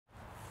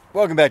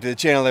Welcome back to the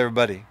channel,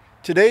 everybody.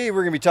 Today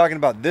we're going to be talking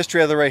about this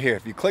trailer right here.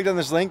 If you clicked on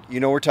this link, you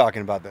know we're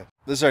talking about that.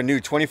 This is our new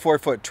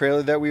 24-foot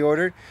trailer that we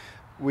ordered.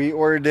 We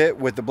ordered it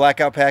with the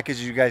blackout package,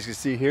 as you guys can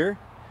see here.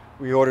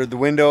 We ordered the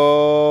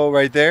window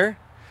right there.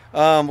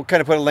 We'll kind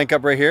of put a link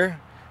up right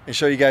here and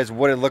show you guys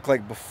what it looked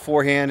like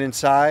beforehand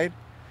inside.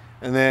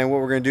 And then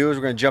what we're going to do is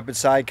we're going to jump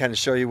inside, kind of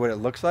show you what it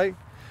looks like.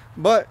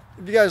 But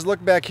if you guys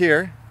look back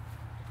here,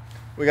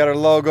 we got our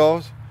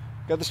logos,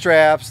 got the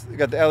straps, we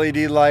got the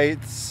LED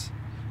lights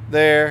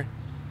there.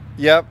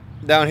 Yep,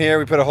 down here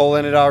we put a hole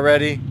in it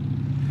already.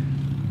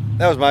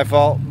 That was my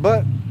fault.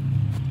 But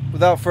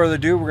without further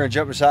ado, we're going to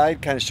jump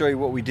inside, kind of show you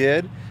what we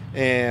did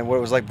and what it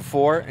was like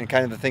before and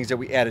kind of the things that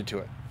we added to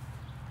it.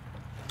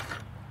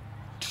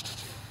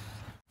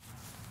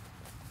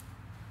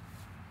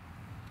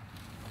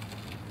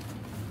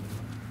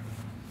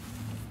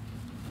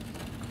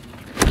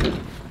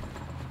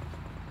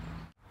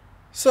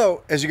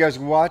 So as you guys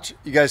watch,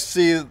 you guys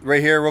see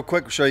right here real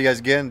quick, we'll show you guys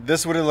again.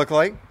 This is what it looked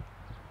like.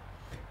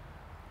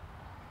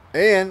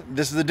 And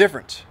this is the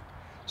difference.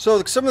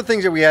 So some of the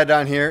things that we had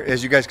down here,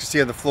 as you guys can see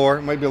on the floor,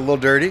 it might be a little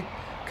dirty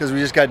because we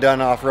just got done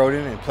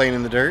off-roading and playing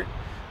in the dirt.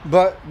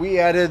 But we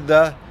added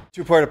the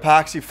two-part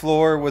epoxy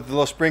floor with the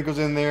little sprinkles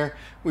in there.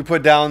 We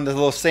put down the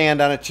little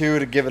sand on it too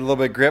to give it a little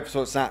bit of grip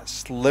so it's not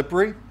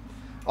slippery.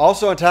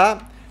 Also on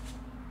top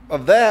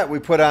of that, we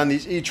put on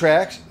these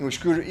E-tracks and we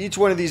screwed each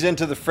one of these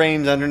into the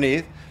frames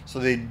underneath so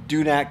they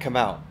do not come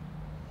out.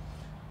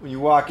 When you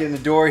walk in the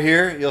door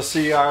here, you'll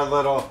see our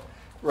little,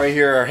 right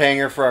here, our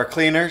hanger for our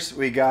cleaners.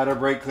 We got our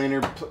brake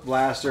cleaner,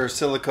 blaster,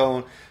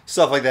 silicone,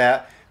 stuff like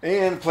that,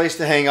 and a place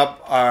to hang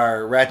up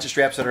our ratchet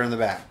straps that are in the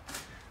back.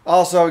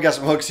 Also, we got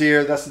some hooks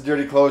here. That's the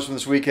dirty clothes from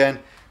this weekend.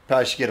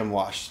 Probably should get them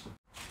washed.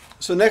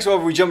 So next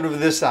over, we jumped over to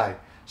this side.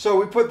 So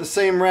we put the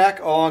same rack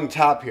along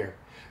top here.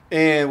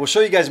 And we'll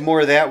show you guys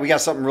more of that. We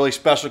got something really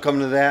special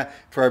coming to that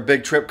for our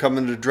big trip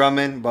coming to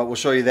Drummond, but we'll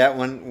show you that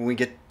one when we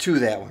get to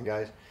that one,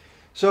 guys.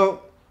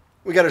 So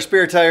we got our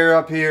spare tire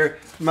up here,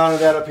 mounted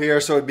that up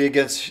here so it'd be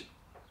against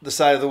the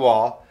side of the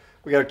wall.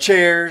 We got our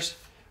chairs.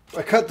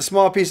 I cut the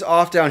small piece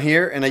off down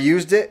here and I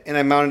used it and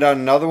I mounted on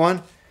another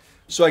one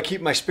so I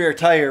keep my spare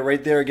tire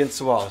right there against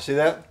the wall. See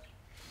that?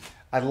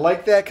 I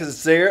like that because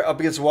it's there up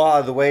against the wall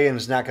out of the way and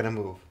it's not going to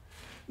move.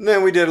 And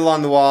then we did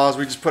along the walls.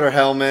 We just put our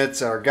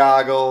helmets, our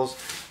goggles,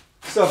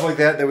 stuff like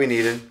that we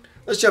needed.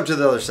 Let's jump to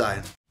the other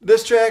side.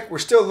 This track, we're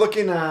still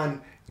looking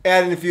on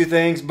adding a few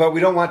things, but we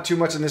don't want too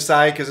much on this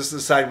side because this is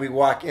the side we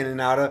walk in and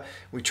out of.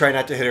 We try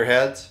not to hit our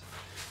heads.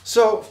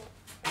 So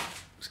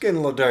it's getting a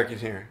little dark in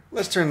here.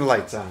 Let's turn the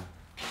lights on.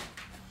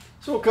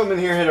 So we'll come in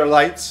here and hit our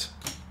lights.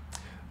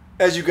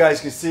 As you guys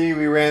can see,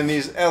 we ran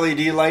these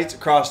LED lights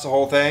across the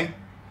whole thing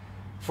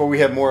before we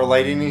have more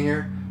lighting in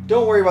here.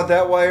 Don't worry about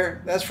that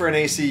wire. That's for an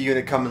AC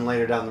unit coming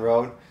later down the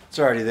road. It's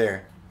already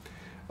there.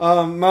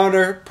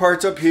 Mounter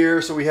parts up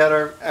here, so we had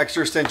our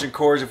extra extension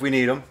cords if we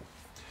need them.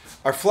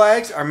 Our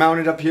flags are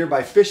mounted up here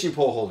by fishing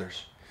pole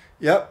holders.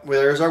 Yep,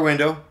 well, there's our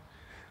window.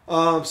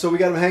 So we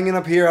got them hanging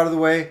up here out of the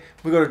way.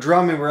 If we go to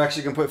Drummond, we're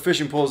actually going to put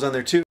fishing poles on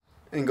there too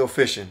and go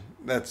fishing.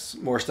 That's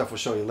more stuff we'll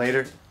show you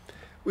later.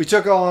 We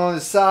took all on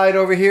the side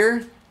over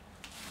here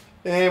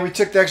and we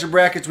took the extra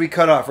brackets we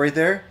cut off right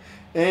there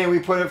and we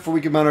put it for we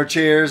can mount our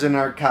chairs and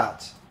our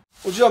cots.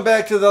 We'll jump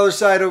back to the other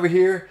side over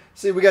here.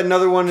 See, we got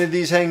another one of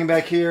these hanging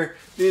back here.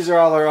 These are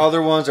all our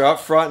other ones. They're up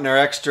front and our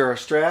extra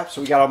straps.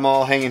 So we got them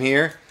all hanging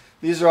here.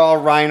 These are all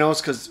rhinos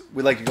because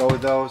we like to go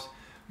with those.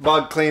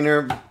 Bug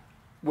cleaner,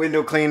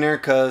 window cleaner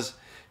because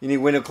you need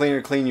window cleaner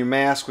to clean your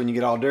mask when you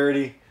get all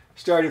dirty.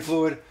 Starting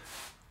fluid.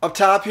 Up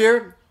top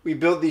here, we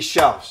built these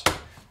shelves.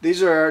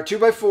 These are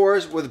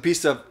 2x4s with a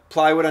piece of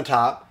plywood on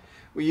top.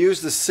 We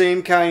use the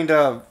same kind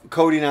of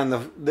coating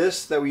on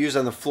this that we use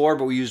on the floor,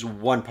 but we use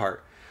one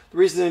part. The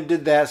reason I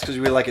did that is because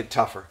we like it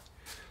tougher.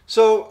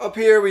 So up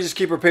here, we just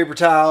keep our paper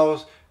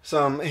towels,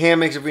 some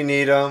hammocks if we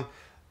need them.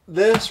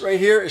 This right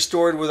here is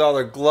stored with all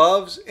our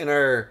gloves and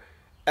our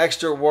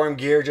extra warm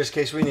gear just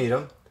in case we need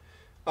them.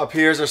 Up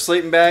here is our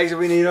sleeping bags if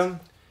we need them.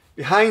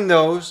 Behind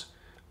those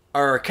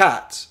are our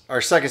cots,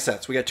 our second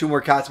sets. We got 2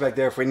 more cots back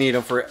there if we need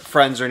them for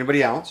friends or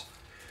anybody else.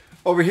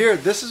 Over here,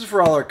 this is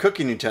for all our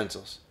cooking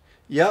utensils.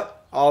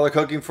 Yep, all our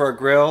cooking for our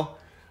grill.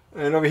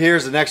 And over here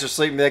is an extra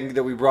sleeping bag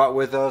that we brought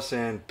with us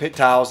and pit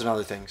towels and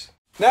other things.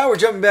 Now we're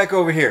jumping back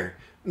over here.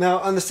 Now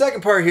on the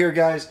second part here,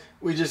 guys,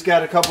 we just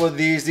got a couple of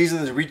these. These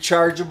are the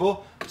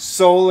rechargeable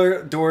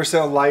solar door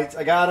cell lights.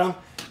 I got them.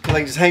 I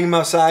like just hang them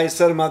outside,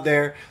 set them out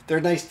there.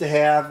 They're nice to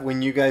have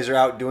when you guys are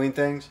out doing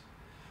things.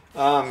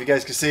 You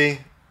guys can see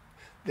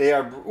they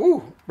are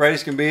bright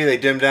as can be. They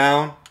dim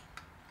down.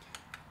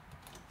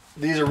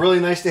 These are really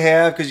nice to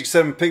have because you can set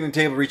them on a picnic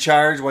table,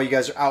 recharge while you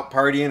guys are out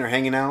partying or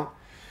hanging out.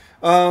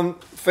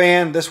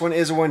 Fan, this one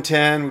is a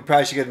 110. We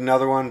probably should get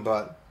another one,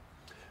 but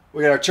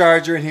we got our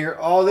charger in here.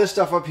 All this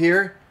stuff up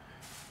here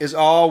is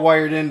all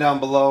wired in down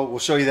below. We'll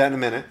show you that in a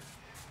minute.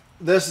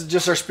 This is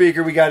just our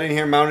speaker we got in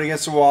here mounted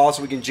against the wall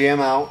so we can jam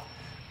out.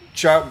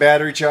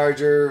 Battery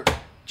charger,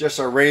 just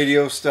our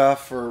radio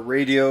stuff for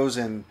radios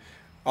and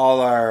all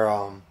our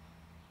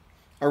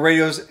our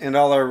radios and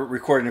all our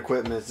recording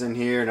equipment is in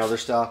here and other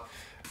stuff.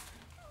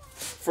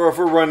 For if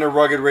we're running the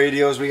rugged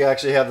radios, we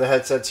actually have the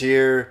headsets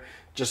here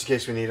just in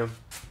case we need them.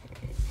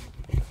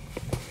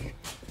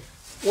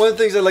 One of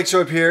the things I'd like to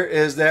show up here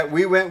is that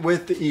we went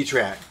with the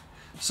E-Track.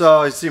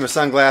 So you see my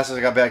sunglasses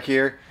I got back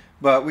here,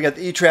 but we got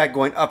the E-Track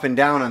going up and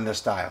down on this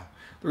style.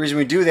 The reason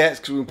we do that is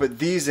because we put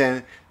these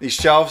in. These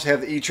shelves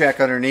have the E-Track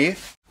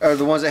underneath, are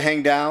the ones that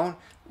hang down.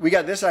 We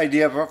got this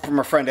idea from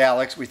our friend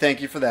Alex. We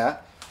thank you for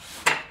that.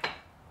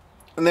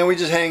 And then we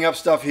just hang up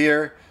stuff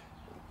here.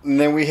 And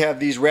then we have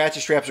these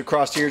ratchet straps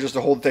across here just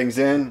to hold things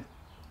in.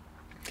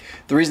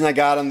 The reason I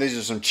got them, these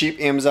are some cheap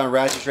Amazon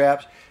ratchet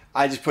straps.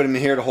 I just put them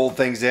in here to hold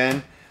things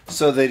in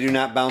so they do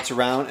not bounce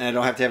around and I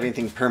don't have to have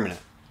anything permanent.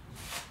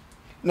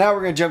 Now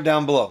we're going to jump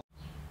down below.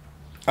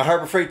 A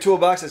Harbor Freight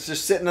toolbox that's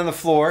just sitting on the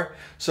floor,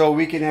 so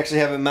we can actually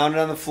have it mounted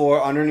on the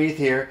floor underneath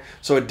here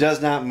so it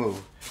does not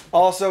move.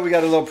 Also, we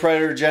got a little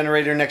Predator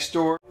generator next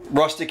door.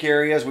 Rustic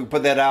areas, we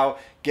put that out,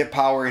 get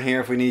power in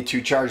here if we need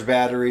to, charge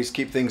batteries,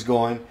 keep things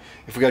going.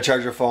 If we got to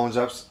charge our phones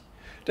up.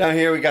 Down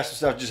here we got some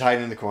stuff just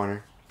hiding in the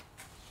corner.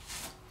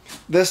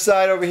 This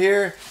side over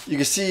here, you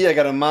can see I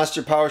got a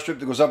monster power strip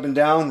that goes up and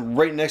down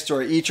right next to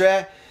our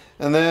E-Track.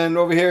 And then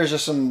over here is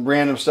just some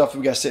random stuff that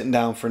we got sitting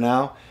down for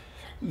now.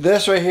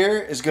 This right here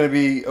is going to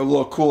be a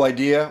little cool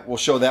idea. We'll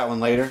show that one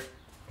later.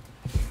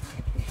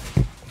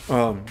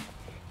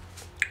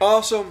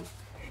 Also,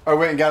 I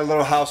went and got a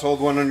little household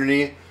one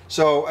underneath.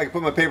 So I can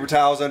put my paper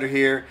towels under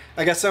here.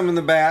 I got some in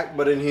the back,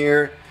 but in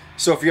here.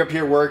 So if you're up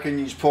here working,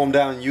 you just pull them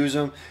down and use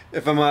them.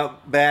 If I'm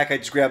out back, I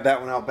just grab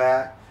that one out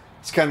back.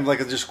 It's kind of like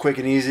just quick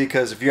and easy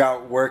because if you're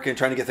out working,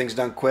 trying to get things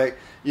done quick,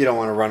 you don't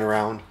want to run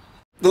around.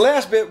 The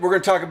last bit we're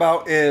going to talk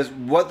about is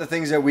what the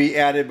things that we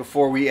added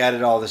before we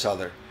added all this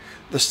other.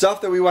 The stuff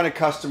that we wanted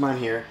custom on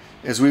here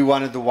is we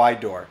wanted the wide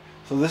door.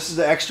 So this is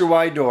the extra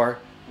wide door.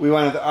 We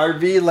wanted the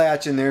RV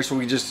latch in there so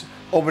we just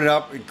open it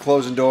up and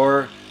close the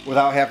door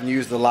without having to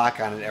use the lock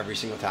on it every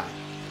single time.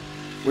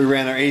 We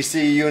ran our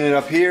AC unit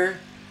up here,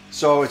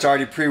 so it's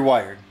already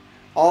pre-wired.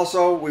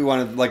 Also, we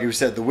wanted, like we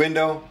said, the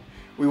window.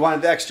 We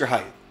wanted the extra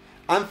height.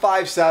 I'm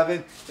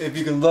 5'7". If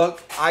you can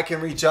look, I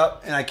can reach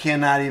up and I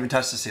cannot even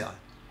touch the ceiling.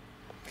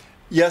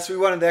 Yes, we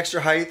wanted the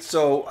extra height,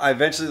 so I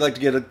eventually like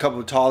to get a couple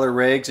of taller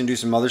rigs and do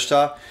some other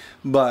stuff,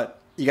 but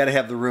you got to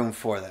have the room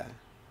for that.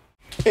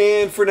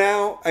 And for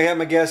now, I have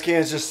my gas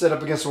cans just set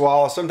up against the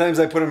wall. Sometimes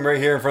I put them right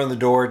here in front of the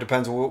door. It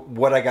depends on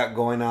what I got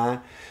going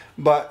on,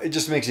 but it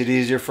just makes it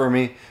easier for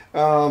me.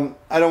 I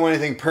don't want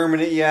anything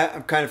permanent yet.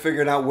 I'm kind of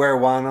figuring out where I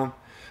want them.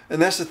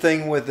 And that's the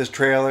thing with this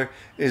trailer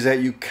is that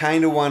you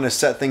kind of want to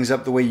set things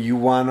up the way you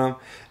want them,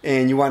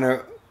 and you want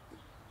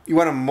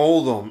to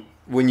mold them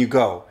when you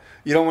go.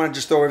 You don't want to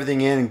just throw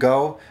everything in and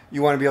go.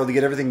 You want to be able to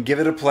get everything, give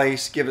it a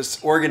place, give it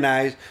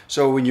organized,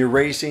 so when you're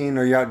racing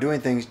or you're out doing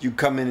things, you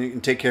come in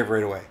and take care of it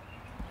right away.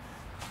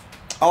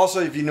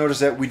 Also, if you notice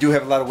that we do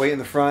have a lot of weight in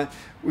the front,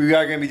 we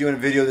are going to be doing a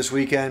video this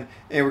weekend,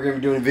 and we're going to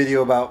be doing a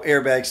video about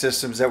airbag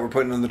systems that we're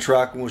putting on the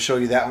truck, and we'll show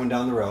you that one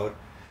down the road.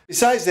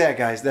 Besides that,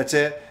 guys, that's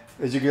it.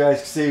 As you guys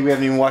can see, we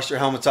haven't even washed our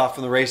helmets off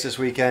from the race this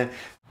weekend.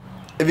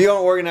 If you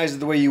don't organize it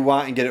the way you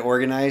want and get it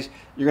organized,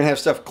 you're going to have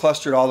stuff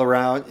clustered all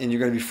around, and you're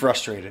going to be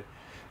frustrated.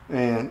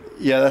 And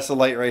yeah, that's the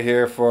light right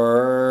here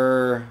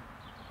for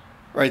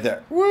right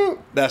there.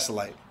 Woo! That's the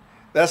light.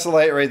 That's the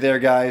light right there,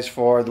 guys,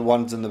 for the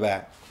ones in the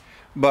back.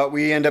 But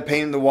we end up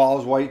painting the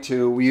walls white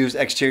too. We used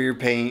exterior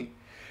paint.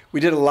 We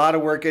did a lot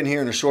of work in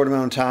here in a short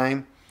amount of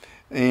time.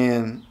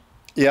 And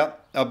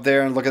yep, up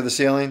there and look at the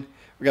ceiling.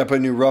 We got to put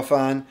a new roof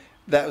on.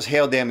 That was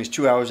hail damage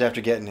 2 hours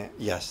after getting it.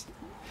 Yes,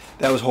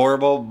 that was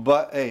horrible,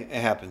 but hey,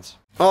 it happens.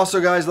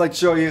 Also, guys, I'd like to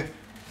show you,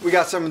 we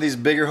got some of these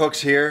bigger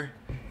hooks here.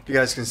 If you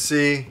guys can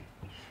see.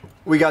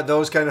 We got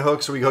those kind of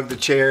hooks so we hook the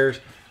chairs.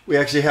 We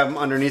actually have them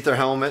underneath our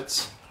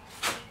helmets.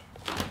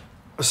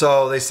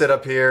 So they sit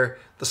up here.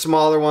 The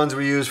smaller ones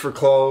we use for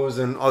clothes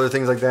and other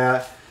things like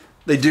that.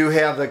 They do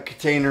have the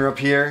container up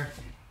here,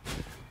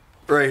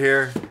 right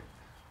here,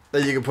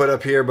 that you can put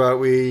up here, but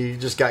we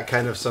just got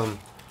kind of some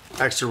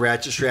extra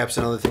ratchet straps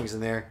and other things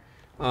in there.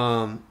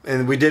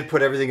 And we did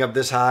put everything up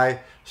this high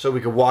so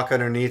we could walk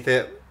underneath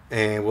it,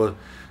 and we'll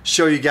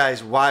show you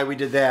guys why we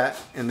did that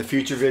in the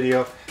future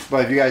video.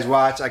 But if you guys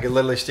watch, I could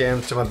literally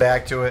stand to my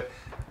back to it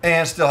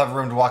and still have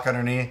room to walk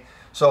underneath.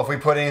 So if we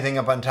put anything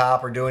up on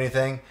top or do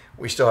anything,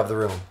 we still have the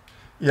room.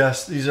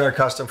 Yes, these are our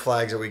custom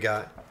flags that we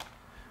got.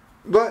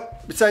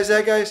 But besides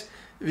that, guys,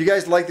 if you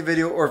guys like the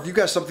video, or if you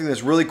got something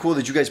that's really cool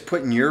that you guys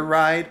put in your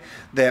ride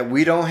that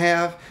we don't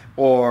have,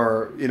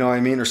 or you know what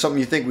I mean, or something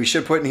you think we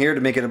should put in here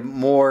to make it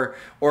more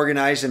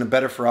organized and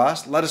better for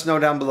us, let us know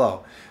down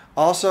below.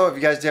 Also, if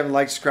you guys haven't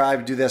liked,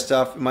 subscribe, do that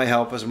stuff, it might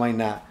help us, it might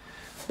not.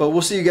 But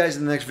we'll see you guys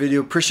in the next video.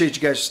 Appreciate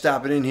you guys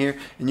stopping in here,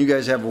 and you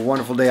guys have a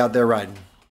wonderful day out there riding.